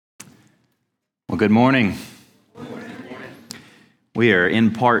Good morning. We are in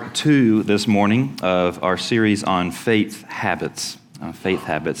part 2 this morning of our series on faith habits.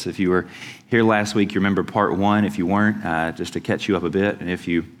 If you were here last week, you remember part 1. If you weren't, just to catch you up a bit, and if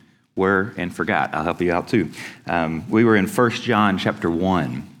you were and forgot, I'll help you out too. We were in 1 John chapter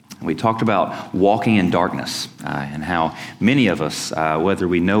 1. We talked about walking in darkness and how many of us, whether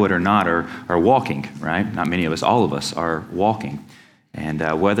we know it or not, are walking, right? Not many of us, all of us are walking. And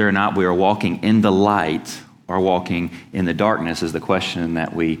whether or not we are walking in the light or walking in the darkness is the question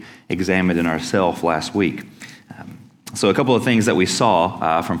that we examined in ourselves last week. So a couple of things that we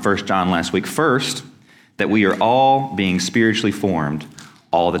saw from 1 John last week. First, that we are all being spiritually formed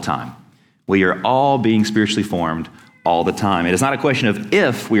all the time. We are all being spiritually formed all the time. It is not a question of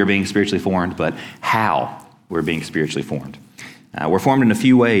if we are being spiritually formed, but how we're being spiritually formed. We're formed in a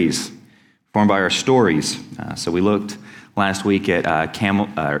few ways, formed by our stories. So we looked last week at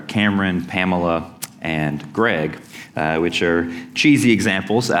Cameron, Pamela, and Greg, which are cheesy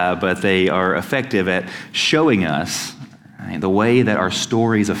examples, but they are effective at showing us the way that our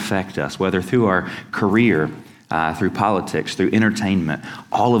stories affect us, whether through our career, through politics, through entertainment.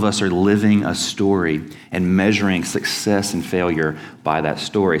 All of us are living a story and measuring success and failure by that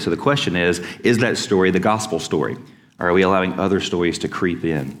story. So the question is that story the gospel story? Or are we allowing other stories to creep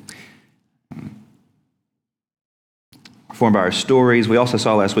in? Formed by our stories. We also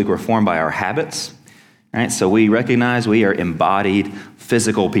saw last week we're formed by our habits. Right? So we recognize we are embodied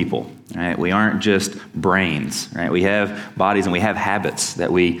physical people. Right? We aren't just brains. Right? We have bodies and we have habits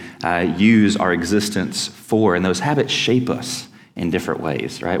that we use our existence for, and those habits shape us in different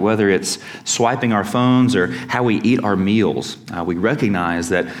ways. Right? Whether it's swiping our phones or how we eat our meals, we recognize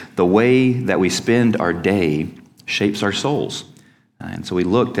that the way that we spend our day shapes our souls. And so we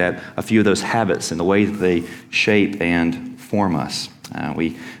looked at a few of those habits and the way that they shape and form us.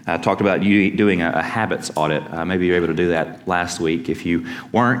 We talked about you doing a habits audit. Maybe you were able to do that last week. If you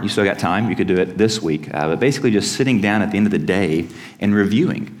weren't, you still got time. You could do it this week. But basically just sitting down at the end of the day and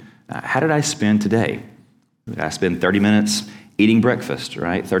reviewing. How did I spend today? Did I spend 30 minutes eating breakfast,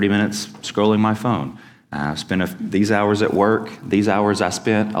 right? 30 minutes scrolling my phone. Spent these hours at work. These hours I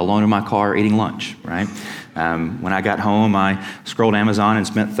spent alone in my car eating lunch, right? When I got home, I scrolled Amazon and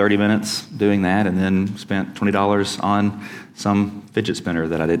spent 30 minutes doing that, and then spent $20 on some fidget spinner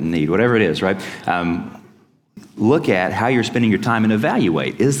that I didn't need, whatever it is, right? Look at how you're spending your time and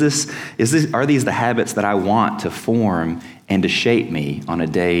evaluate. Are these the habits that I want to form and to shape me on a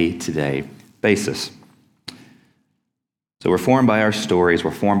day-to-day basis? So we're formed by our stories, we're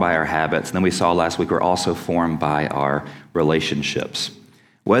formed by our habits, and then we saw last week we're also formed by our relationships.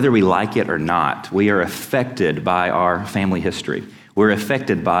 Whether we like it or not, we are affected by our family history. We're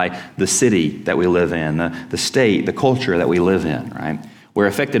affected by the city that we live in, the state, the culture that we live in, right? We're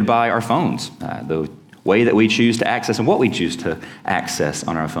affected by our phones, the way that we choose to access and what we choose to access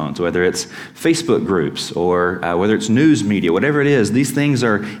on our phones, whether it's Facebook groups or whether it's news media, whatever it is, these things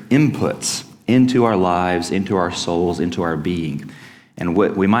are inputs into our lives, into our souls, into our being. And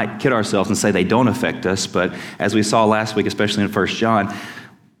we might kid ourselves and say they don't affect us, but as we saw last week, especially in 1 John,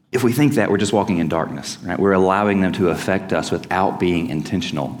 if we think that, we're just walking in darkness, right? We're allowing them to affect us without being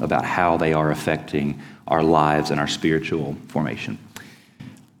intentional about how they are affecting our lives and our spiritual formation.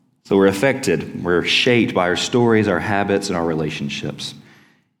 So we're affected, we're shaped by our stories, our habits, and our relationships.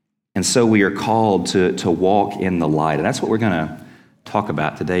 And so we are called to walk in the light. And that's what we're going to talk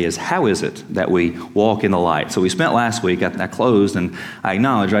about today is how is it that we walk in the light? So we spent last week, I closed, and I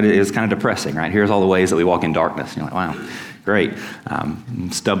acknowledged, right, it was kind of depressing, right? Here's all the ways that we walk in darkness. And you're like, wow. Great.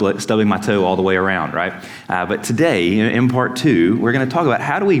 Stubbing my toe all the way around, right? But today, in part 2, we're going to talk about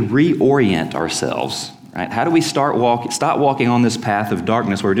how do we reorient ourselves, right? How do we stop walking on this path of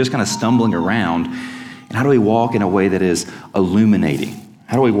darkness where we're just kind of stumbling around, and how do we walk in a way that is illuminating?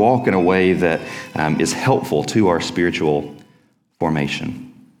 How do we walk in a way that is helpful to our spiritual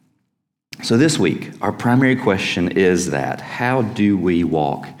formation? So this week, our primary question is that, how do we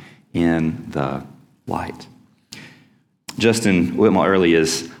walk in the light? Justin Whitmore Early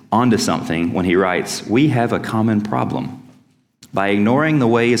is onto something when he writes, "We have a common problem. By ignoring the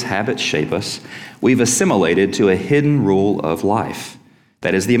ways habits shape us, we've assimilated to a hidden rule of life.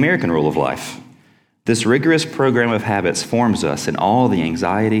 That is the American rule of life. This rigorous program of habits forms us in all the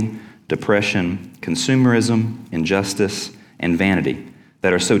anxiety, depression, consumerism, injustice, and vanity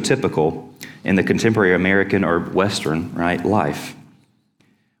that are so typical in the contemporary American or Western, right, life.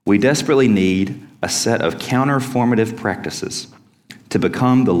 We desperately need a set of counterformative practices to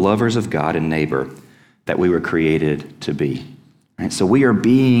become the lovers of God and neighbor that we were created to be." Right? So we are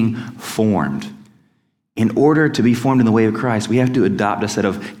being formed. In order to be formed in the way of Christ, we have to adopt a set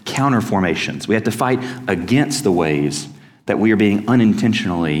of counter formations. We have to fight against the ways that we are being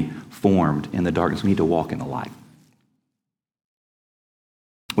unintentionally formed in the darkness. We need to walk in the light.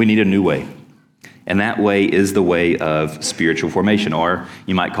 We need a new way. And that way is the way of spiritual formation, or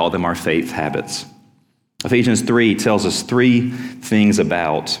you might call them our faith habits. Ephesians 3 tells us 3 things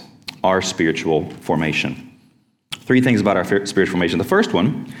about our spiritual formation. 3 things about our spiritual formation. The first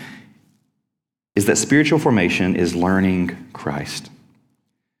one is that spiritual formation is learning Christ.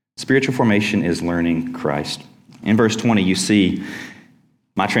 Spiritual formation is learning Christ. In verse 20, you see,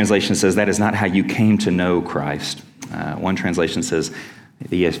 my translation says, that is not how you came to know Christ. One translation says,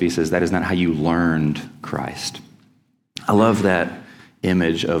 the ESV says, that is not how you learned Christ. I love that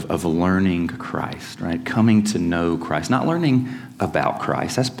image of learning Christ, right? Coming to know Christ. Not learning about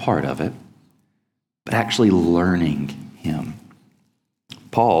Christ, that's part of it, but actually learning him.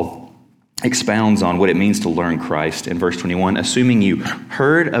 Paul expounds on what it means to learn Christ in verse 21, assuming you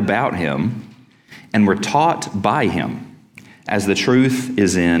heard about him and were taught by him, as the truth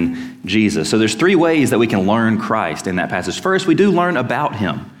is in Jesus. So there's 3 ways that we can learn Christ in that passage. First, we do learn about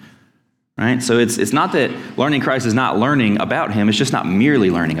him, right? So it's not that learning Christ is not learning about him. It's just not merely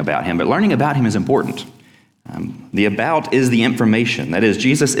learning about him, but learning about him is important. The about is the information. That is,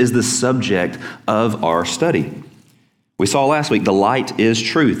 Jesus is the subject of our study. We saw last week, the light is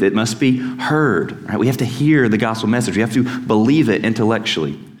truth. It must be heard, right? We have to hear the gospel message. We have to believe it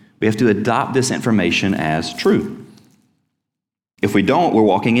intellectually. We have to adopt this information as true. If we don't, we're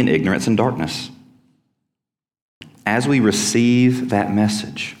walking in ignorance and darkness. As we receive that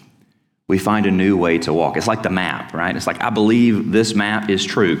message, we find a new way to walk. It's like the map, right? It's like, I believe this map is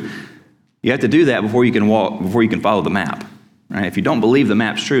true. You have to do that before you can walk, before you can follow the map, right? If you don't believe the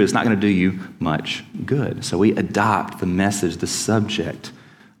map's true, it's not going to do you much good. So we adopt the message, the subject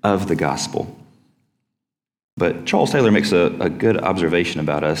of the gospel. But Charles Taylor makes a good observation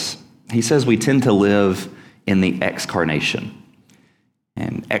about us. He says we tend to live in the excarnation.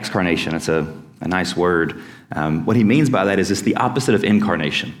 And excarnation, it's a nice word. What he means by that is it's the opposite of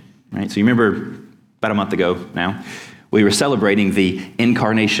incarnation, right? So you remember about a month ago now, we were celebrating the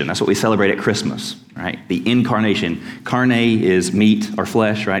incarnation. That's what we celebrate at Christmas, right? The incarnation. Carne is meat or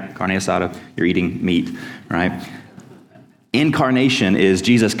flesh, right? Carne asada, you're eating meat, right? Incarnation is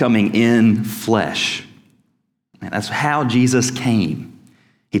Jesus coming in flesh. And that's how Jesus came.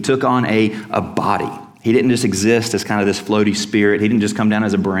 He took on a body. He didn't just exist as kind of this floaty spirit. He didn't just come down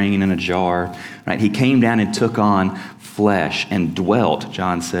as a brain in a jar, right? He came down and took on flesh and dwelt,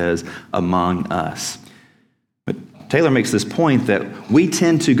 John says, among us. But Taylor makes this point that we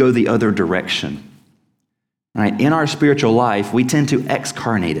tend to go the other direction, right? In our spiritual life, we tend to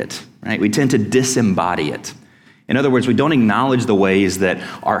excarnate it, right? We tend to disembody it. In other words, we don't acknowledge the ways that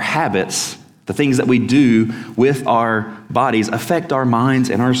our habits, the things that we do with our bodies, affect our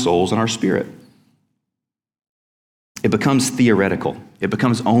minds and our souls and our spirit. It becomes theoretical. It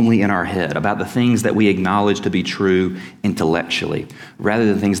becomes only in our head about the things that we acknowledge to be true intellectually, rather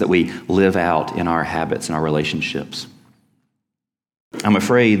than things that we live out in our habits and our relationships. I'm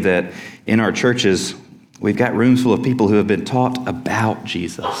afraid that in our churches, we've got rooms full of people who have been taught about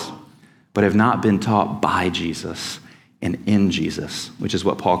Jesus, but have not been taught by Jesus and in Jesus, which is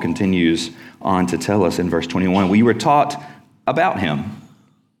what Paul continues on to tell us in verse 21. We were taught about him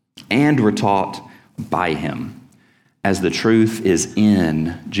and were taught by him, as the truth is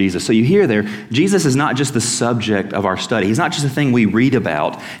in Jesus. So you hear there, Jesus is not just the subject of our study. He's not just the thing we read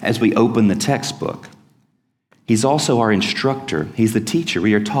about as we open the textbook. He's also our instructor. He's the teacher.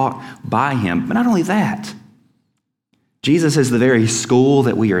 We are taught by him. But not only that, Jesus is the very school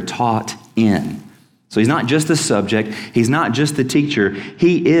that we are taught in. So he's not just the subject. He's not just the teacher.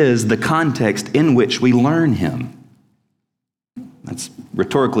 He is the context in which we learn him. That's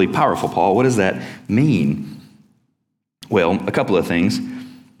rhetorically powerful, Paul. What does that mean? Well, a couple of things.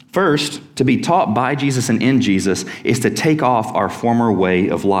 First, to be taught by Jesus and in Jesus is to take off our former way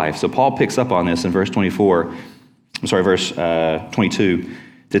of life. So Paul picks up on this in verse 22,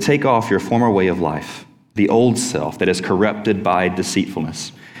 to take off your former way of life, the old self that is corrupted by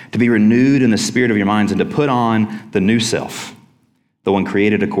deceitfulness, to be renewed in the spirit of your minds and to put on the new self, the one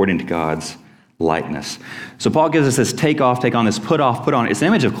created according to God's likeness. So Paul gives us this take off, take on, this put off, put on. It's an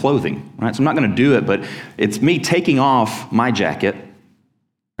image of clothing, right? So I'm not going to do it, but it's me taking off my jacket,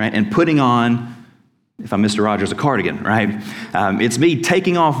 right, and putting on, if I'm Mr. Rogers, a cardigan, right? It's me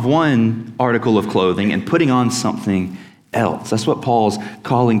taking off one article of clothing and putting on something else. That's what Paul's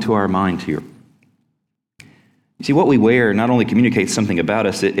calling to our mind here. You see, what we wear not only communicates something about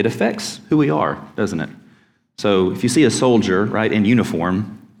us, it affects who we are, doesn't it? So if you see a soldier, right, in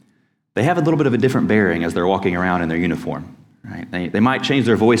uniform, they have a little bit of a different bearing as they're walking around in their uniform, right? They might change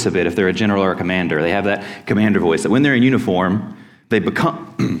their voice a bit if they're a general or a commander. They have that commander voice. That when they're in uniform, they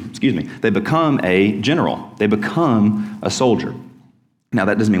become, they become a general. They become a soldier. Now,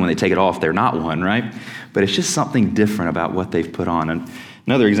 that doesn't mean when they take it off, they're not one, right? But it's just something different about what they've put on. And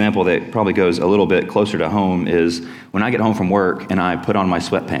another example that probably goes a little bit closer to home is when I get home from work and I put on my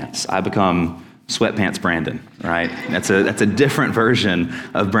sweatpants, I become Sweatpants Brandon, right? That's a different version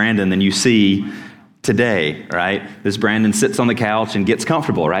of Brandon than you see today, right? This Brandon sits on the couch and gets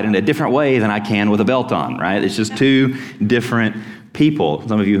comfortable, right? In a different way than I can with a belt on, right? It's just two different people.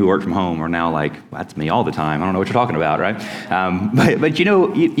 Some of you who work from home are now like, well, that's me all the time. I don't know what you're talking about, right? But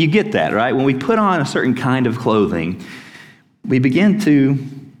you get that, right? When we put on a certain kind of clothing, we begin to,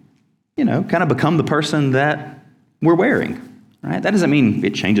 kind of become the person that we're wearing, right? That doesn't mean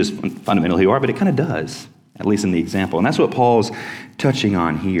it changes fundamentally who you are, but it kind of does, at least in the example. And that's what Paul's touching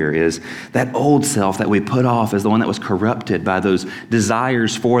on here, is that old self that we put off as the one that was corrupted by those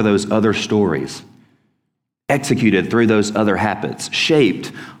desires for those other stories, executed through those other habits,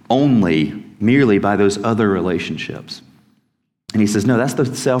 shaped only merely by those other relationships. And he says, no, that's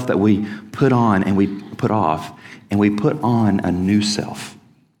the self that we put on and we put off, and we put on a new self.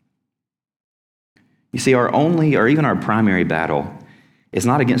 You see, our only or even our primary battle is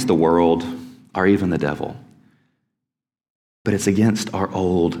not against the world or even the devil, but it's against our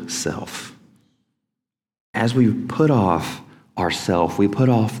old self. As we put off ourself, we put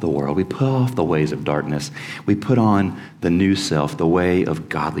off the world, we put off the ways of darkness, we put on the new self, the way of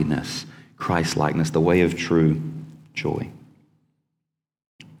godliness, Christ-likeness, the way of true joy.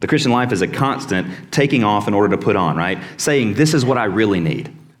 The Christian life is a constant taking off in order to put on, right? Saying, this is what I really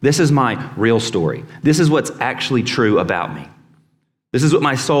need. This is my real story. This is what's actually true about me. This is what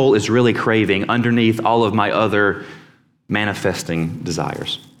my soul is really craving underneath all of my other manifesting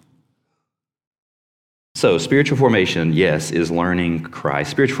desires. So spiritual formation, yes, is learning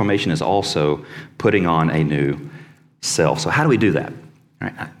Christ. Spiritual formation is also putting on a new self. So how do we do that? All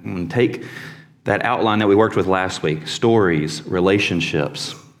right, I'm going to take that outline that we worked with last week, stories,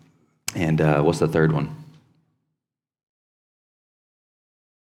 relationships, and what's the third one?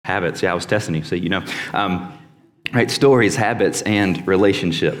 Habits. Yeah, I was testing you, so you know. Right, stories, habits, and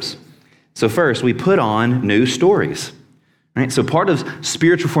relationships. So first, we put on new stories. Right? So part of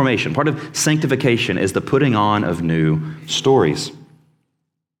spiritual formation, part of sanctification is the putting on of new stories.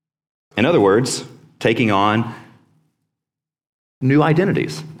 In other words, taking on new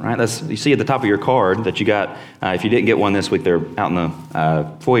identities, right? You see at the top of your card that you got, if you didn't get one this week, they're out in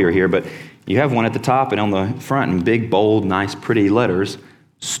the foyer here, but you have one at the top and on the front in big, bold, nice, pretty letters,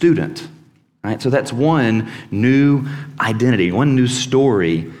 student, right? So that's one new identity, one new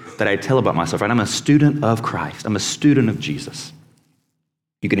story that I tell about myself, right? I'm a student of Christ. I'm a student of Jesus.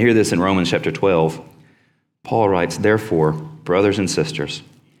 You can hear this in Romans chapter 12. Paul writes, therefore, brothers and sisters,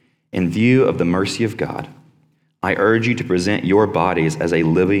 in view of the mercy of God, I urge you to present your bodies as a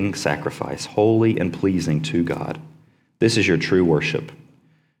living sacrifice, holy and pleasing to God. This is your true worship.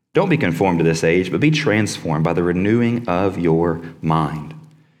 Don't be conformed to this age, but be transformed by the renewing of your mind,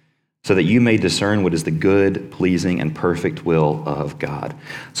 so that you may discern what is the good, pleasing, and perfect will of God.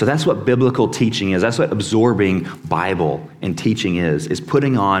 So that's what biblical teaching is. That's what absorbing Bible and teaching is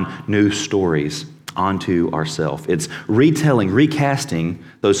putting on new stories onto ourselves. It's retelling, recasting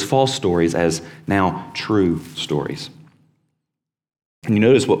those false stories as now true stories. And you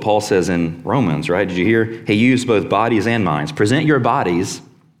notice what Paul says in Romans, right? Did you hear? He used both bodies and minds. Present your bodies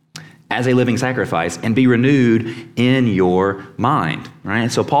as a living sacrifice and be renewed in your mind, right?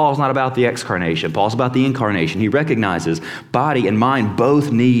 So Paul's not about the excarnation. Paul's about the incarnation. He recognizes body and mind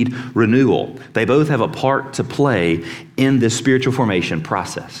both need renewal. They both have a part to play in this spiritual formation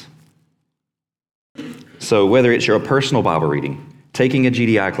process. So whether it's your personal Bible reading, taking a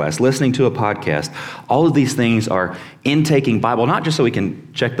GDI class, listening to a podcast, all of these things are intaking Bible, not just so we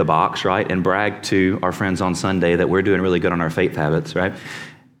can check the box, right, and brag to our friends on Sunday that we're doing really good on our faith habits, right?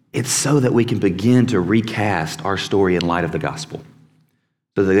 It's so that we can begin to recast our story in light of the gospel.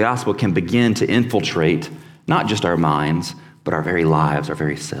 So the gospel can begin to infiltrate not just our minds, but our very lives, our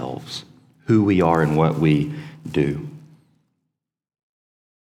very selves, who we are and what we do.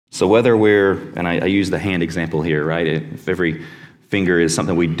 So whether and I use the hand example here, right? If every finger is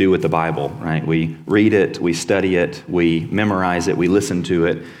something we do with the Bible, right? We read it, we study it, we memorize it, we listen to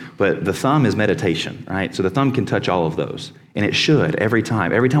it, but the thumb is meditation, right? So the thumb can touch all of those, and it should every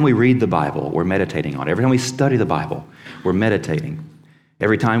time. Every time we read the Bible, we're meditating on it. Every time we study the Bible, we're meditating.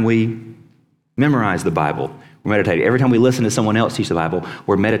 Every time we memorize the Bible, we're meditating. Every time we listen to someone else teach the Bible,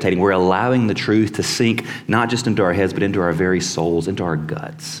 we're meditating. We're allowing the truth to sink not just into our heads, but into our very souls, into our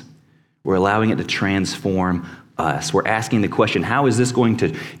guts. We're allowing it to transform us. We're asking the question, how is this going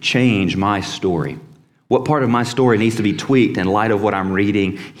to change my story? What part of my story needs to be tweaked in light of what I'm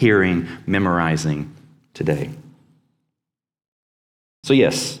reading, hearing, memorizing today? So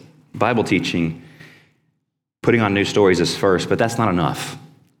yes, Bible teaching, putting on new stories is first, but that's not enough.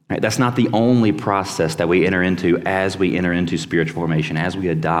 Right? That's not the only process that we enter into as we enter into spiritual formation, as we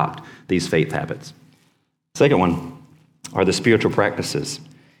adopt these faith habits. Second one are the spiritual practices.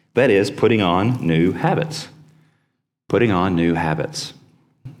 That is, putting on new habits. Putting on new habits.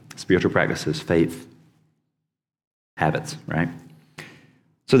 Spiritual practices, faith, habits, right?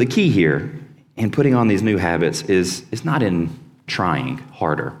 So the key here in putting on these new habits is not in trying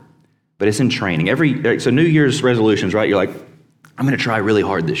harder, but it's in training. So New Year's resolutions, right? You're like, I'm going to try really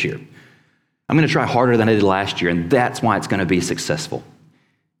hard this year. I'm going to try harder than I did last year, and that's why it's going to be successful.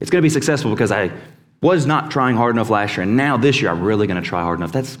 It's going to be successful because I was not trying hard enough last year, and now this year I'm really going to try hard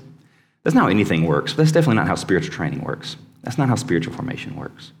enough. That's not how anything works. That's definitely not how spiritual training works. That's not how spiritual formation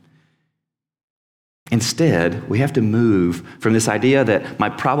works. Instead, we have to move from this idea that my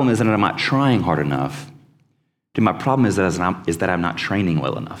problem isn't that I'm not trying hard enough to my problem is that I'm not training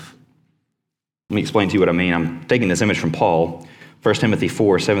well enough. Let me explain to you what I mean. I'm taking this image from Paul, 1 Timothy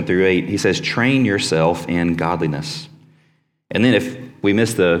 4, 7 through 8. He says, train yourself in godliness. And then if we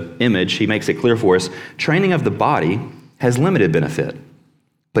miss the image, he makes it clear for us, training of the body has limited benefit,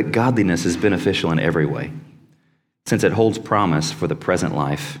 but godliness is beneficial in every way, since it holds promise for the present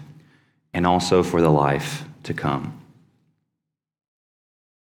life and also for the life to come.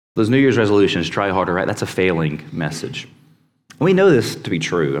 Those New Year's resolutions, try harder, right? That's a failing message. And we know this to be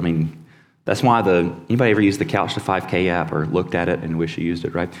true. I mean, that's why anybody ever used the Couch to 5K app or looked at it and wish you used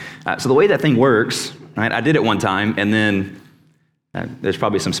it, right? So the way that thing works, right? I did it one time, and then there's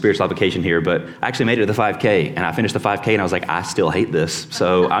probably some spiritual application here, but I actually made it to the 5K, and I finished the 5K, and I was like, I still hate this,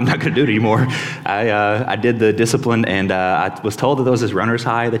 so I'm not going to do it anymore. I did the discipline, and I was told that there was this runner's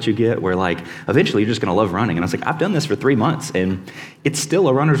high that you get where, like, eventually you're just going to love running. And I was like, I've done this for 3 months, and it's still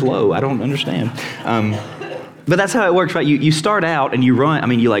a runner's low. I don't understand. But that's how it works, right? You start out, and you run. I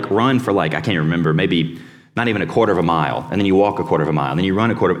mean, you, like, run for, like, I can't even remember, maybe not even a quarter of a mile, and then you walk a quarter of a mile, and then you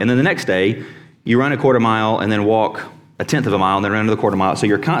run a quarter, and then the next day, you run a quarter mile, and then walk a tenth of a mile, and then run another quarter mile. So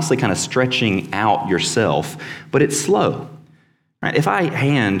you're constantly kind of stretching out yourself, but it's slow, right? If I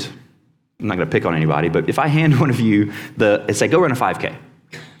hand, I'm not going to pick on anybody, but if I hand one of you and say, go run a 5K,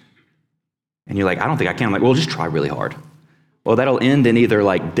 and you're like, I don't think I can. I'm like, well, just try really hard. Well, that'll end in either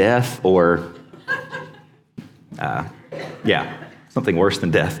like death or, something worse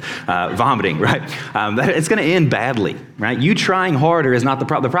than death, vomiting, right? It's going to end badly, right? You trying harder is not the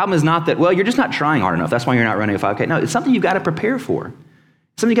problem. The problem is not that, well, you're just not trying hard enough. That's why you're not running a 5K. No, it's something you've got to prepare for.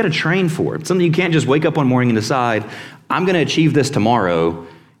 It's something you got to train for. It's something you can't just wake up one morning and decide, I'm going to achieve this tomorrow,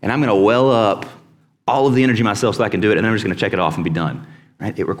 and I'm going to well up all of the energy myself so I can do it, and then I'm just going to check it off and be done.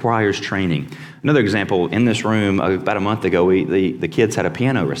 Right? It requires training. Another example, in this room about a month ago, the kids had a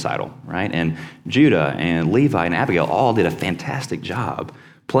piano recital, right? And Judah and Levi and Abigail all did a fantastic job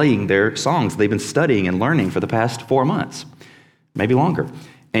playing their songs they've been studying and learning for the past 4 months, maybe longer.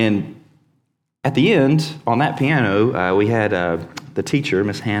 And at the end, on that piano, we had the teacher,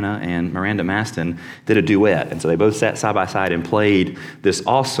 Miss Hannah, and Miranda Maston did a duet. And so they both sat side by side and played this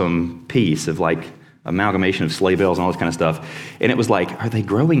awesome piece of like amalgamation of sleigh bells and all this kind of stuff. And it was like, are they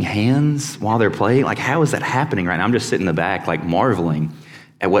growing hands while they're playing? Like, how is that happening right now? I'm just sitting in the back, like marveling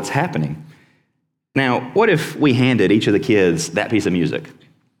at what's happening. Now, what if we handed each of the kids that piece of music?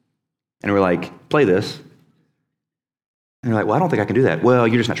 And we're like, play this. And they're like, well, I don't think I can do that. Well,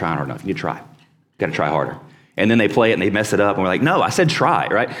 you're just not trying hard enough. You try. You got to try harder. And then they play it and they mess it up. And we're like, no, I said try,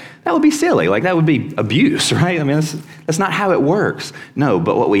 right? That would be silly. Like, that would be abuse, right? I mean, that's not how it works. No,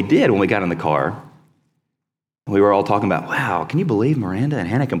 but what we did when we got in the car, we were all talking about, wow, can you believe Miranda and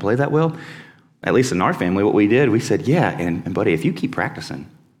Hannah can play that well? At least in our family, what we did, we said, yeah, and buddy, if you keep practicing,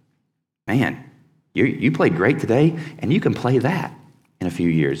 man, you played great today, and you can play that in a few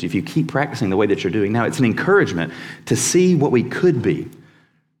years if you keep practicing the way that you're doing now. It's an encouragement to see what we could be,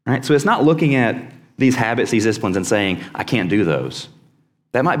 right? So it's not looking at these habits, these disciplines, and saying, I can't do those.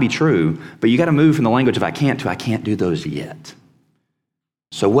 That might be true, but you got to move from the language of I can't to I can't do those yet.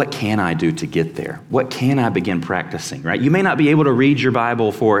 So what can I do to get there? What can I begin practicing, right? You may not be able to read your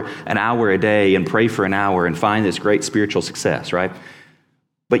Bible for an hour a day and pray for an hour and find this great spiritual success, right?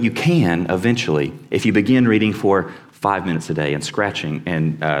 But you can eventually, if you begin reading for 5 minutes a day and scratching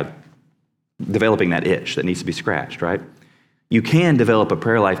and developing that itch that needs to be scratched, right? You can develop a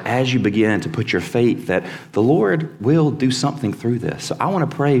prayer life as you begin to put your faith that the Lord will do something through this. So I want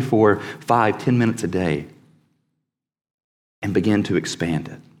to pray for 5-10 minutes a day and begin to expand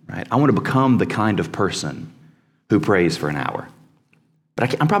it, right? I want to become the kind of person who prays for an hour.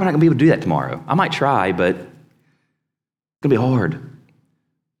 But I'm probably not going to be able to do that tomorrow. I might try, but it's going to be hard.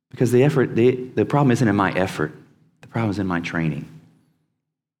 Because the problem isn't in my effort. The problem is in my training.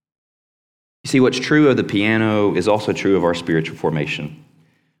 You see, what's true of the piano is also true of our spiritual formation.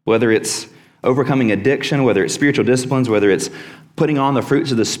 Whether it's overcoming addiction, whether it's spiritual disciplines, whether it's putting on the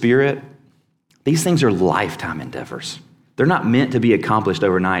fruits of the Spirit, these things are lifetime endeavors. They're not meant to be accomplished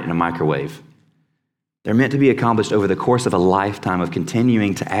overnight in a microwave. They're meant to be accomplished over the course of a lifetime of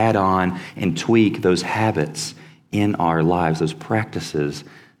continuing to add on and tweak those habits in our lives, those practices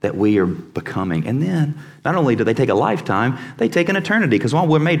that we are becoming. And then, not only do they take a lifetime, they take an eternity, because while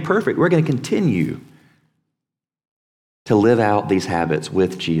we're made perfect, we're going to continue to live out these habits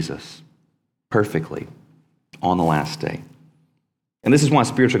with Jesus perfectly on the last day. And this is why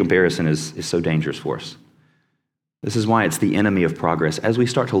spiritual comparison is so dangerous for us. This is why it's the enemy of progress. As we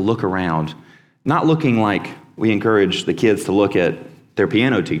start to look around, not looking like we encourage the kids to look at their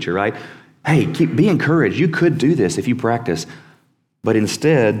piano teacher, right? Hey, be encouraged. You could do this if you practice. But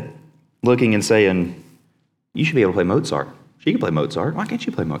instead, looking and saying, you should be able to play Mozart. She can play Mozart. Why can't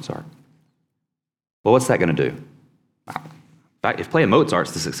you play Mozart? Well, what's that going to do? In fact, if playing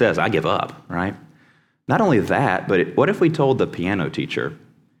Mozart's the success, I give up, right? Not only that, but what if we told the piano teacher,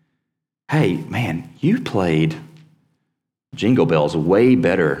 hey, man, you played Jingle Bells way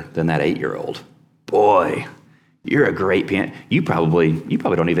better than that 8-year-old. Boy, you're a great piano. You probably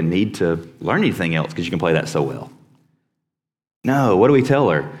don't even need to learn anything else because you can play that so well. No, what do we tell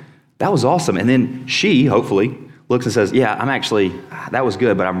her? That was awesome. And then she, hopefully, looks and says, yeah, that was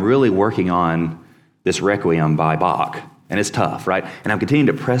good, but I'm really working on this Requiem by Bach. And it's tough, right? And I'm continuing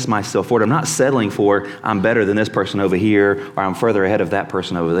to press myself forward. I'm not settling for I'm better than this person over here, or I'm further ahead of that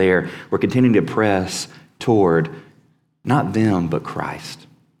person over there. We're continuing to press toward not them, but Christ.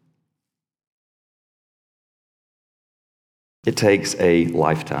 It takes a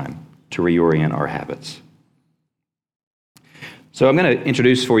lifetime to reorient our habits. So I'm going to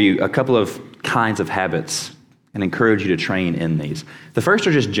introduce for you a couple of kinds of habits and encourage you to train in these. The first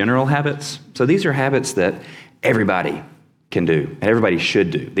are just general habits. So these are habits that everybody can do and everybody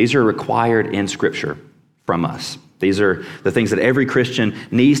should do. These are required in Scripture from us. These are the things that every Christian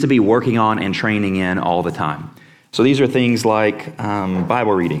needs to be working on and training in all the time. So these are things like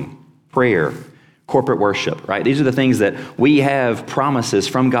Bible reading, prayer, corporate worship, right? These are the things that we have promises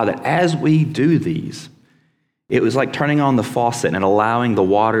from God that as we do these, it was like turning on the faucet and allowing the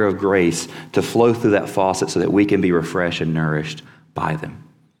water of grace to flow through that faucet so that we can be refreshed and nourished by them.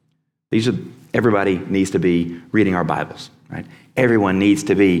 Everybody needs to be reading our Bibles, right? Everyone needs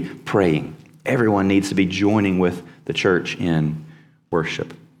to be praying. Everyone needs to be joining with the church in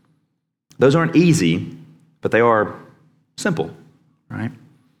worship. Those aren't easy, but they are simple, right?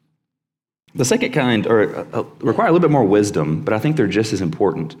 The second kind require a little bit more wisdom, but I think they're just as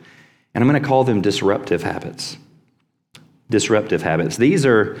important. And I'm going to call them disruptive habits. Disruptive habits. These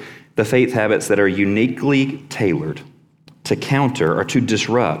are the faith habits that are uniquely tailored to counter or to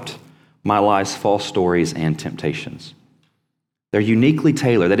disrupt my life's false stories and temptations. They're uniquely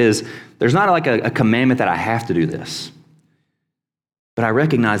tailored. That is, there's not like a commandment that I have to do this. But I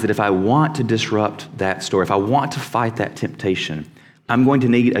recognize that if I want to disrupt that story, if I want to fight that temptation, I'm going to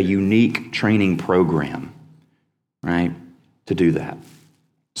need a unique training program, right, to do that.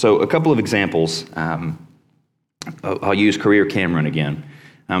 So a couple of examples. I'll use Career Cameron again.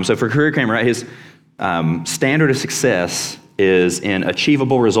 So for Career Cameron, right, his standard of success is in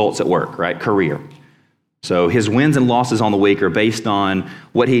achievable results at work, right? Career. So his wins and losses on the week are based on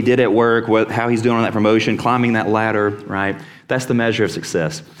what he did at work, how he's doing on that promotion, climbing that ladder, right? That's the measure of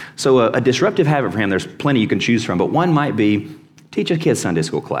success. So a disruptive habit for him, there's plenty you can choose from, but one might be teach a kid's Sunday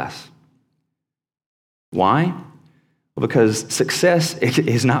school class. Why? Well, because success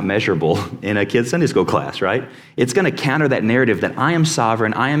is not measurable in a kid's Sunday school class, right? It's going to counter that narrative that I am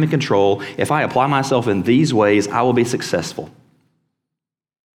sovereign, I am in control. If I apply myself in these ways, I will be successful.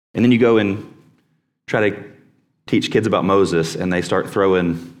 And then you go and try to teach kids about Moses, and they start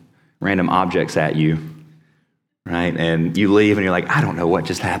throwing random objects at you, right? And you leave, and you're like, I don't know what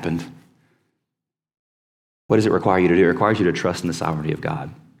just happened. What does it require you to do? It requires you to trust in the sovereignty of God.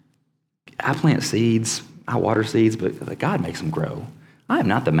 I plant seeds, I water seeds, but God makes them grow. I am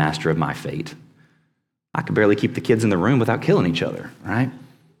not the master of my fate. I could barely keep the kids in the room without killing each other, right?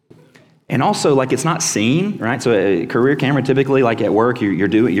 And also, like, it's not seen, right? So a career camera, typically, like at work, you're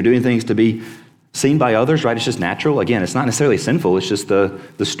doing things to be seen by others, right? It's just natural. Again, it's not necessarily sinful. It's just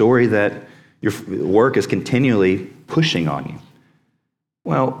the story that your work is continually pushing on you.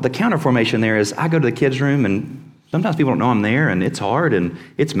 Well, the counterformation there is I go to the kids' room and Sometimes people don't know I'm there, and it's hard, and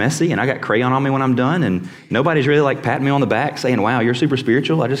it's messy, and I got crayon on me when I'm done, and nobody's really like patting me on the back saying, wow, you're super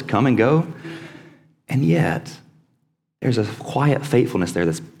spiritual. I just come and go. And yet, there's a quiet faithfulness there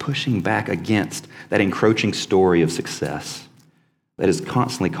that's pushing back against that encroaching story of success that is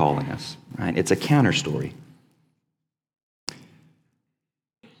constantly calling us, right? It's a counter story.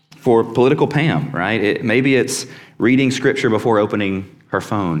 For political Pam, right? Maybe it's reading scripture before opening her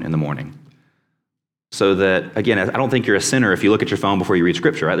phone in the morning. So that, again, I don't think you're a sinner if you look at your phone before you read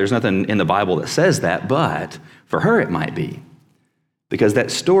scripture, right? There's nothing in the Bible that says that, but for her it might be. Because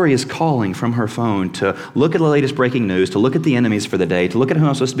that story is calling from her phone to look at the latest breaking news, to look at the enemies for the day, to look at who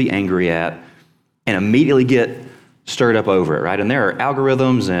I'm supposed to be angry at, and immediately get stirred up over it, right? And there are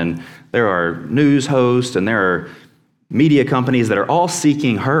algorithms, and there are news hosts, and there are media companies that are all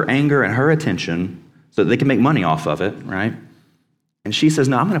seeking her anger and her attention so that they can make money off of it, right? And she says,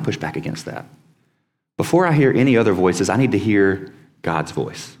 no, I'm going to push back against that. Before I hear any other voices, I need to hear God's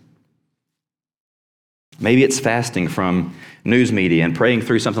voice. Maybe it's fasting from news media and praying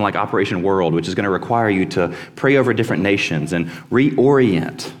through something like Operation World, which is going to require you to pray over different nations and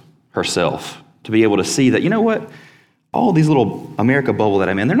reorient herself to be able to see that, you know what, all these little America bubble that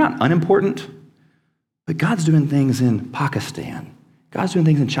I'm in, they're not unimportant, but God's doing things in Pakistan. God's doing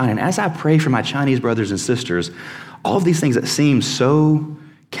things in China. And as I pray for my Chinese brothers and sisters, all of these things that seem so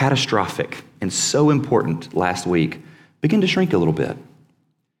catastrophic and so important last week begin to shrink a little bit.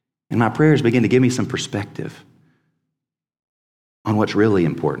 And my prayers begin to give me some perspective on what's really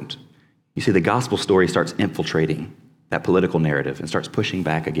important. You see, the gospel story starts infiltrating that political narrative and starts pushing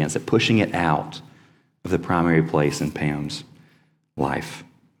back against it, pushing it out of the primary place in Pam's life.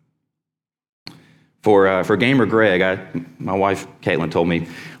 For Gamer Greg, my wife Caitlin told me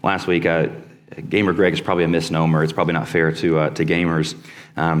last week, Gamer Greg is probably a misnomer. It's probably not fair to gamers.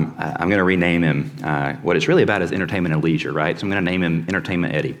 I'm going to rename him. What it's really about is entertainment and leisure, right? So I'm going to name him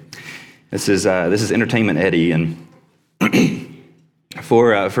Entertainment Eddie. This is Entertainment Eddie, and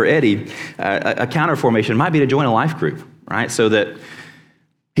for Eddie, a counter formation might be to join a life group, right? So that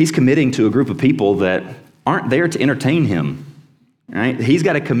he's committing to a group of people that aren't there to entertain him. Right? He's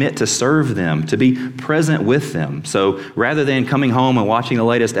got to commit to serve them, to be present with them. So rather than coming home and watching the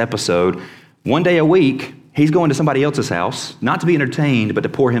latest episode, one day a week, he's going to somebody else's house, not to be entertained, but to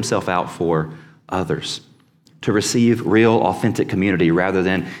pour himself out for others, to receive real, authentic community rather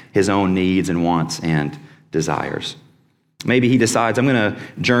than his own needs and wants and desires. Maybe he decides, I'm going to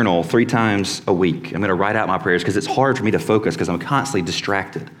journal 3 times a week. I'm going to write out my prayers because it's hard for me to focus because I'm constantly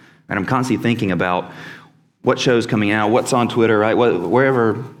distracted. And I'm constantly thinking about what show's coming out, what's on Twitter, right?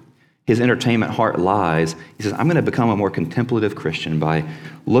 Wherever his entertainment heart lies, he says, I'm going to become a more contemplative Christian by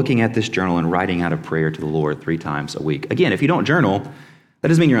looking at this journal and writing out a prayer to the Lord 3 times a week. Again, if you don't journal, that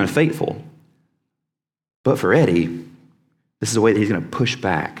doesn't mean you're unfaithful. But for Eddie, this is a way that he's going to push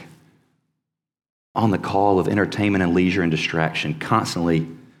back on the call of entertainment and leisure and distraction, constantly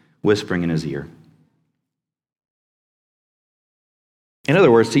whispering in his ear. In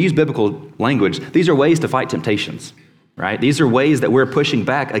other words, to use biblical language, these are ways to fight temptations, right? These are ways that we're pushing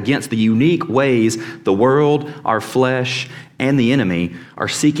back against the unique ways the world, our flesh, and the enemy are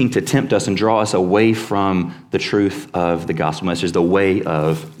seeking to tempt us and draw us away from the truth of the gospel message, the way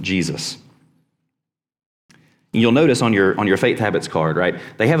of Jesus. You'll notice on your faith habits card, right?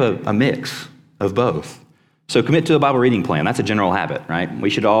 They have a mix of both. So commit to a Bible reading plan. That's a general habit, right? We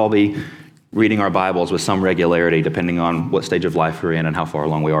should all be reading our Bibles with some regularity, depending on what stage of life we're in and how far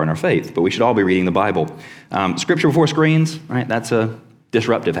along we are in our faith. But we should all be reading the Bible. Scripture before screens, right? That's a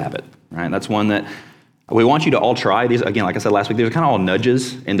disruptive habit, right? That's one that we want you to all try. These, again, like I said last week, these are kind of all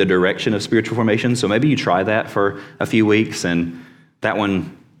nudges in the direction of spiritual formation. So maybe you try that for a few weeks, and that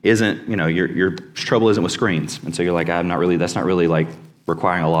one isn't, your trouble isn't with screens. And so you're like, that's not really like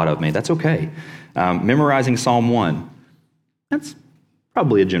requiring a lot of me. That's okay. Memorizing Psalm 1, that's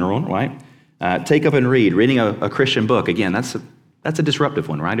probably a general one, right? Take up and read, reading a Christian book. Again, that's a disruptive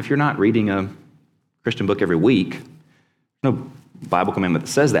one, right? If you're not reading a Christian book every week, no Bible commandment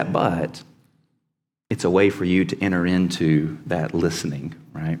that says that, but it's a way for you to enter into that listening,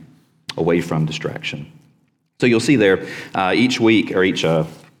 right? Away from distraction. So you'll see there each week or each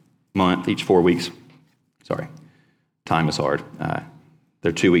month, each 4 weeks, time is hard.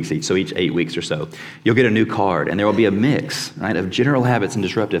 They're 2 weeks each, so each 8 weeks or so. You'll get a new card, and there will be a mix, right, of general habits and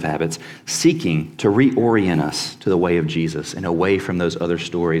disruptive habits seeking to reorient us to the way of Jesus and away from those other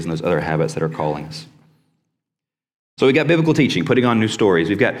stories and those other habits that are calling us. So we've got biblical teaching, putting on new stories.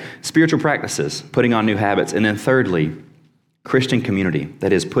 We've got spiritual practices, putting on new habits. And then thirdly, Christian community,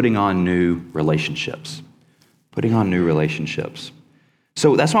 that is putting on new relationships. Putting on new relationships.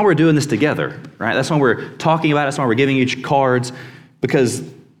 So that's why we're doing this together, right? That's why we're talking about it. That's why we're giving each cards, because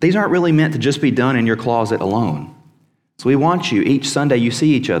these aren't really meant to just be done in your closet alone. So we want you, each Sunday you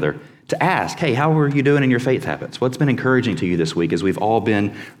see each other, to ask, hey, how are you doing in your faith habits? What's been encouraging to you this week as we've all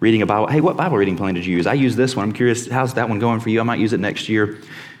been reading about, hey, what Bible reading plan did you use? I use this one. I'm curious, how's that one going for you? I might use it next year.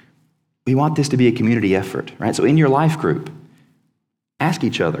 We want this to be a community effort, right? So in your life group, ask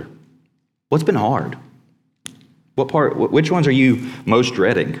each other, what's been hard? Which ones are you most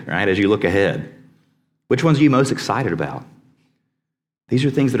dreading, right, as you look ahead? Which ones are you most excited about? These are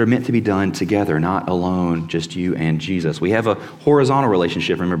things that are meant to be done together, not alone, just you and Jesus. We have a horizontal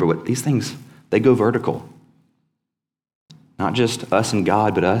relationship, remember, but these things, they go vertical. Not just us and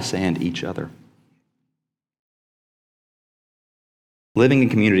God, but us and each other. Living in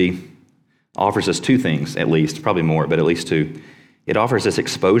community offers us two things, at least, probably more, but at least two. It offers us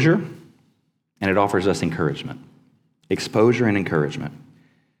exposure, and it offers us encouragement. Exposure and encouragement.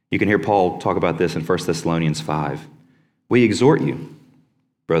 You can hear Paul talk about this in 1 Thessalonians 5. We exhort you,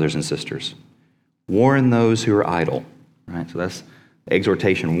 brothers and sisters, warn those who are idle. Right? So that's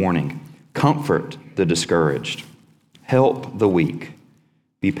exhortation, warning. Comfort the discouraged. Help the weak.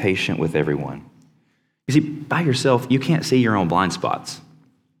 Be patient with everyone. You see, by yourself, you can't see your own blind spots.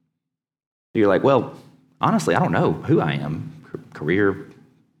 You're like, well, honestly, I don't know who I am. Career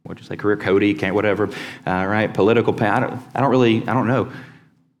Cody, whatever, right? Political path. I don't know.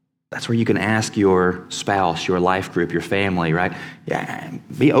 That's where you can ask your spouse, your life group, your family, right? Yeah,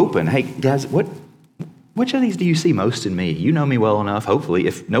 be open. Hey, guys, which of these do you see most in me? You know me well enough, hopefully.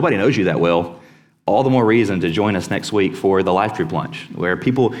 If nobody knows you that well, all the more reason to join us next week for the life group lunch, where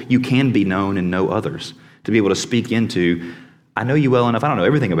people, you can be known and know others, to be able to speak into, I know you well enough, I don't know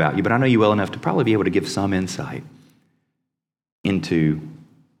everything about you, but I know you well enough to probably be able to give some insight into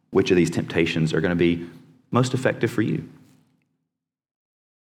which of these temptations are going to be most effective for you.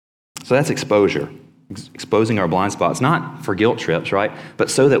 So that's exposure, exposing our blind spots, not for guilt trips, right? But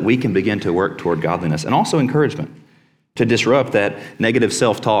so that we can begin to work toward godliness, and also encouragement to disrupt that negative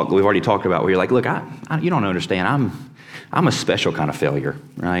self-talk that we've already talked about, where you're like, look, you don't understand. I'm a special kind of failure,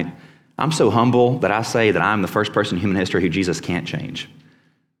 right? I'm so humble that I say that I'm the first person in human history who Jesus can't change.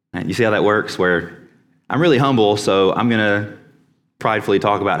 And you see how that works, where I'm really humble, so I'm going to pridefully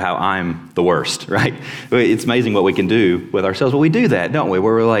talk about how I'm the worst, right? It's amazing what we can do with ourselves. But we do that, don't we?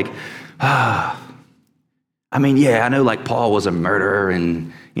 Where we're like, I know like Paul was a murderer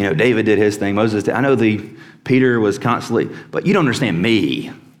and, David did his thing, Moses did. I know Peter was constantly, but you don't understand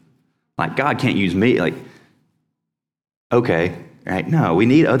me. Like God can't use me. Like, okay, right? No, we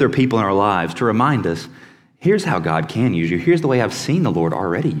need other people in our lives to remind us, here's how God can use you. Here's the way I've seen the Lord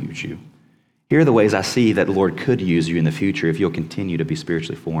already use you. Here are the ways I see that the Lord could use you in the future if you'll continue to be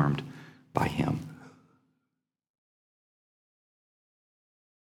spiritually formed by Him.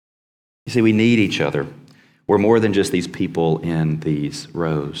 You see, we need each other. We're more than just these people in these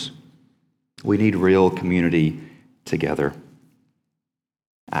rows. We need real community together.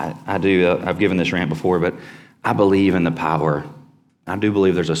 I've given this rant before, but I believe in the power. I do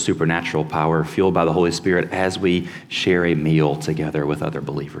believe there's a supernatural power fueled by the Holy Spirit as we share a meal together with other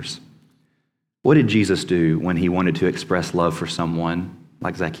believers. What did Jesus do when He wanted to express love for someone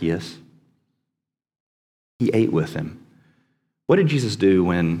like Zacchaeus? He ate with him. What did Jesus do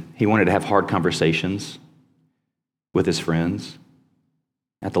when He wanted to have hard conversations with His friends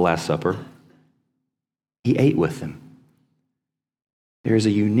at the Last Supper? He ate with them. There is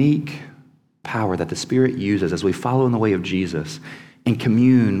a unique power that the Spirit uses as we follow in the way of Jesus and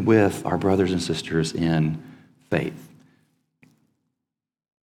commune with our brothers and sisters in faith.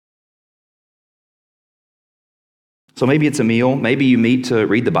 So maybe it's a meal. Maybe you meet to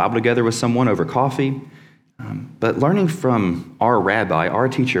read the Bible together with someone over coffee. But learning from our rabbi, our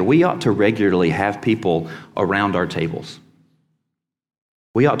teacher, we ought to regularly have people around our tables.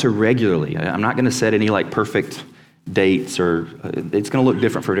 We ought to regularly, I'm not going to set any perfect dates or it's going to look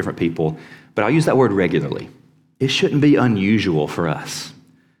different for different people, but I'll use that word regularly. It shouldn't be unusual for us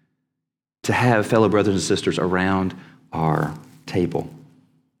to have fellow brothers and sisters around our table.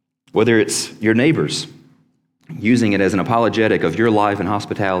 Whether it's your neighbors, using it as an apologetic of your life and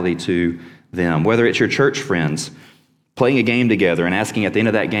hospitality to them. Whether it's your church friends, playing a game together and asking at the end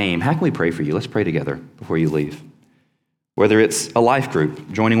of that game, how can we pray for you? Let's pray together before you leave. Whether it's a life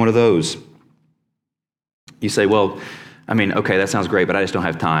group, joining one of those. You say, okay, that sounds great, but I just don't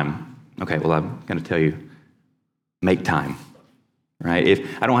have time. Okay, well, I'm going to tell you, make time, right?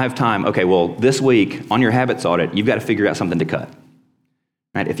 If I don't have time, okay, well, this week on your habits audit, you've got to figure out something to cut.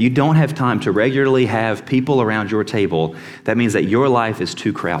 Right? If you don't have time to regularly have people around your table, that means that your life is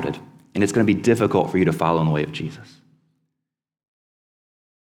too crowded, and it's going to be difficult for you to follow in the way of Jesus.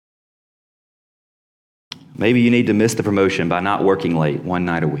 Maybe you need to miss the promotion by not working late one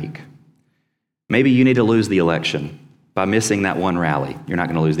night a week. Maybe you need to lose the election by missing that one rally. You're not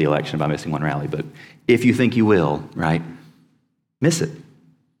going to lose the election by missing one rally, but if you think you will, right, miss it.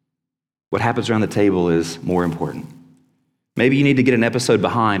 What happens around the table is more important. Maybe you need to get an episode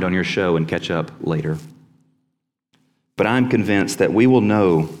behind on your show and catch up later. But I'm convinced that we will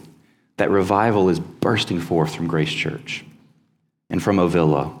know that revival is bursting forth from Grace Church and from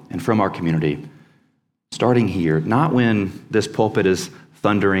Ovilla and from our community, starting here, not when this pulpit is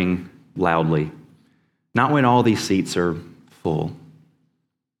thundering loudly, not when all these seats are full,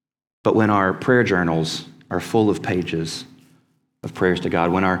 but when our prayer journals are full of pages of prayers to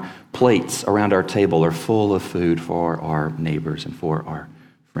God, when our plates around our table are full of food for our neighbors and for our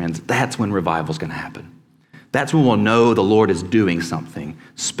friends. That's when revival is going to happen. That's when we'll know the Lord is doing something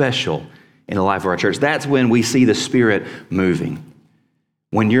special in the life of our church. That's when we see the Spirit moving.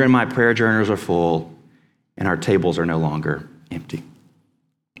 When your and my prayer journals are full and our tables are no longer empty.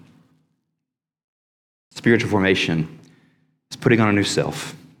 Spiritual formation is putting on a new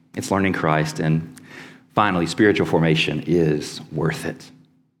self. It's learning Christ. And finally, spiritual formation is worth it.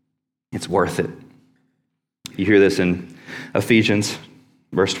 It's worth it. You hear this in Ephesians,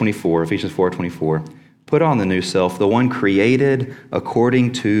 verse 24, Ephesians 4:24. Put on the new self, the one created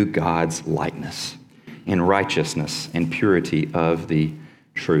according to God's likeness, in righteousness and purity of the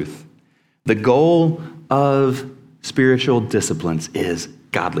truth. The goal of spiritual disciplines is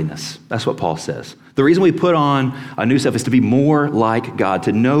godliness. That's what Paul says. The reason we put on a new self is to be more like God,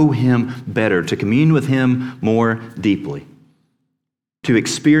 to know Him better, to commune with Him more deeply, to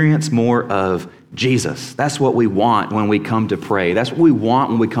experience more of Jesus. That's what we want when we come to pray. That's what we want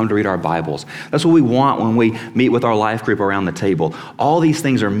when we come to read our Bibles. That's what we want when we meet with our life group around the table. All these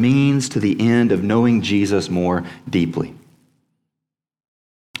things are means to the end of knowing Jesus more deeply.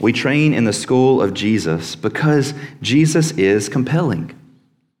 We train in the school of Jesus because Jesus is compelling.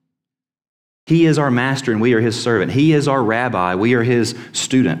 He is our master and we are His servant. He is our rabbi. We are His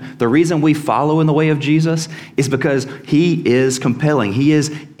student. The reason we follow in the way of Jesus is because He is compelling. He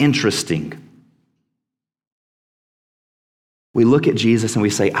is interesting. We look at Jesus and we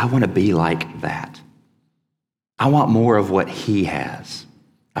say, I want to be like that. I want more of what He has.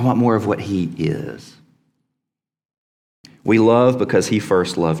 I want more of what He is. We love because He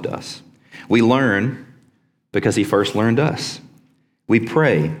first loved us. We learn because He first learned us. We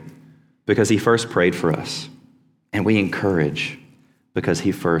pray because He first prayed for us. And we encourage because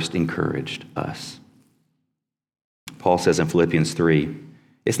He first encouraged us. Paul says in Philippians 3,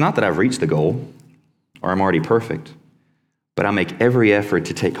 it's not that I've reached the goal or I'm already perfect, but I make every effort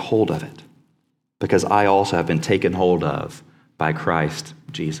to take hold of it because I also have been taken hold of by Christ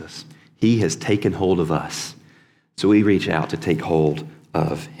Jesus. He has taken hold of us. So we reach out to take hold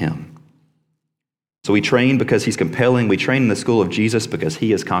of Him. So we train because He's compelling. We train in the school of Jesus because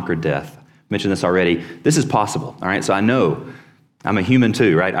He has conquered death. I mentioned this already. This is possible, all right? So I know I'm a human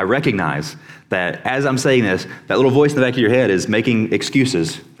too, right? I recognize that as I'm saying this, that little voice in the back of your head is making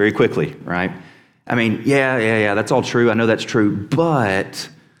excuses very quickly, right? I mean, yeah, that's all true. I know that's true, but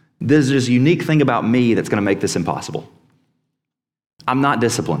there's this unique thing about me that's going to make this impossible. I'm not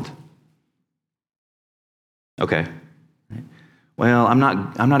disciplined. Okay. Well, I'm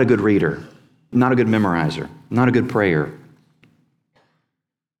not a good reader. I'm not a good memorizer. I'm not a good prayer.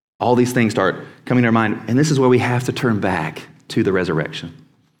 All these things start coming to our mind, and this is where we have to turn back to the resurrection.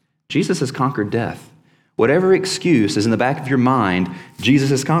 Jesus has conquered death. Whatever excuse is in the back of your mind, Jesus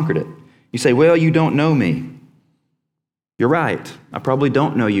has conquered it. You say, well, you don't know me. You're right. I probably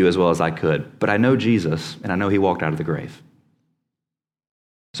don't know you as well as I could, but I know Jesus, and I know He walked out of the grave.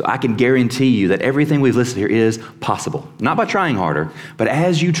 So I can guarantee you that everything we've listed here is possible. Not by trying harder, but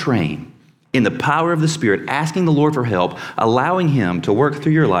as you train in the power of the Spirit, asking the Lord for help, allowing Him to work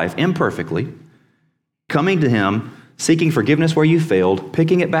through your life imperfectly, coming to Him, seeking forgiveness where you failed,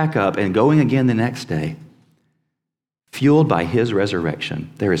 picking it back up, and going again the next day. Fueled by His resurrection,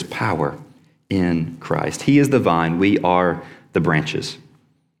 there is power in Christ. He is the vine, we are the branches.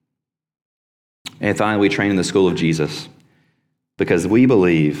 And finally, we train in the school of Jesus because we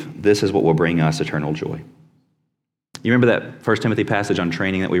believe this is what will bring us eternal joy. You remember that 1 Timothy passage on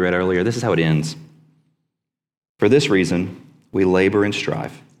training that we read earlier? This is how it ends. For this reason, we labor and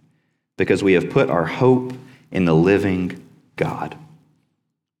strive because we have put our hope in the living God,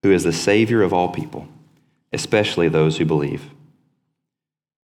 who is the Savior of all people, especially those who believe.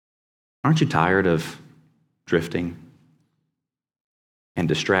 Aren't you tired of drifting and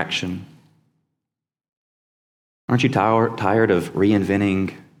distraction? Aren't you tired of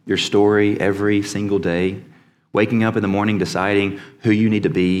reinventing your story every single day? Waking up in the morning deciding who you need to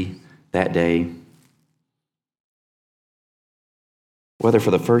be that day? whether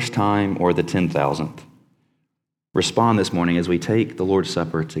for the first time or the 10,000th. Respond this morning as we take the Lord's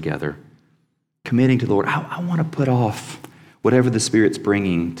Supper together, committing to the Lord, I want to put off whatever the Spirit's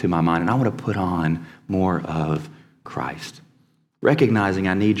bringing to my mind, and I want to put on more of Christ. Recognizing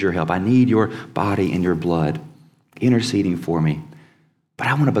I need your help. I need your body and your blood interceding for me. But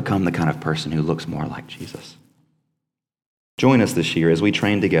I want to become the kind of person who looks more like Jesus. Join us this year as we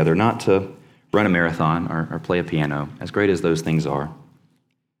train together, not to run a marathon or play a piano, as great as those things are,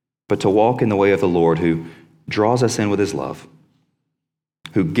 but to walk in the way of the Lord who draws us in with his love,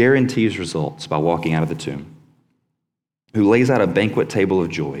 who guarantees results by walking out of the tomb, who lays out a banquet table of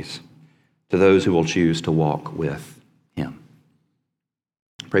joys to those who will choose to walk with him.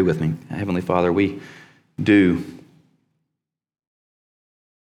 Pray with me. Heavenly Father, we do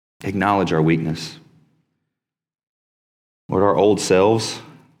acknowledge our weakness. Lord, our old selves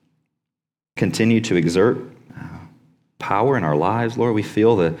continue to exert power in our lives. Lord, we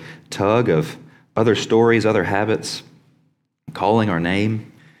feel the tug of other stories, other habits, calling our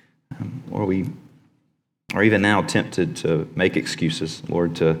name. Lord, we are even now tempted to make excuses,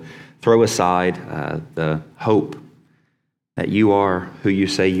 Lord, to throw aside the hope that you are who you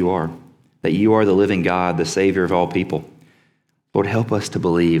say you are, that you are the living God, the Savior of all people. Lord, help us to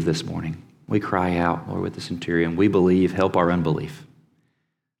believe this morning. We cry out, Lord, with the centurion, we believe, help our unbelief.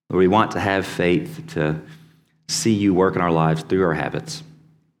 Lord, we want to have faith to see you work in our lives through our habits.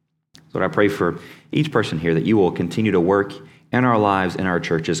 Lord, I pray for each person here that you will continue to work in our lives, in our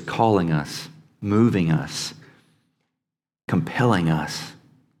churches, calling us, moving us, compelling us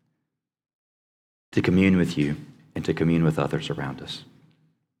to commune with you and to commune with others around us.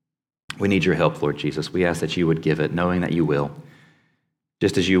 We need your help, Lord Jesus. We ask that you would give it, knowing that you will.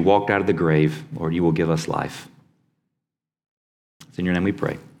 Just as you walked out of the grave, Lord, you will give us life. It's in your name we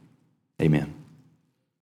pray. Amen.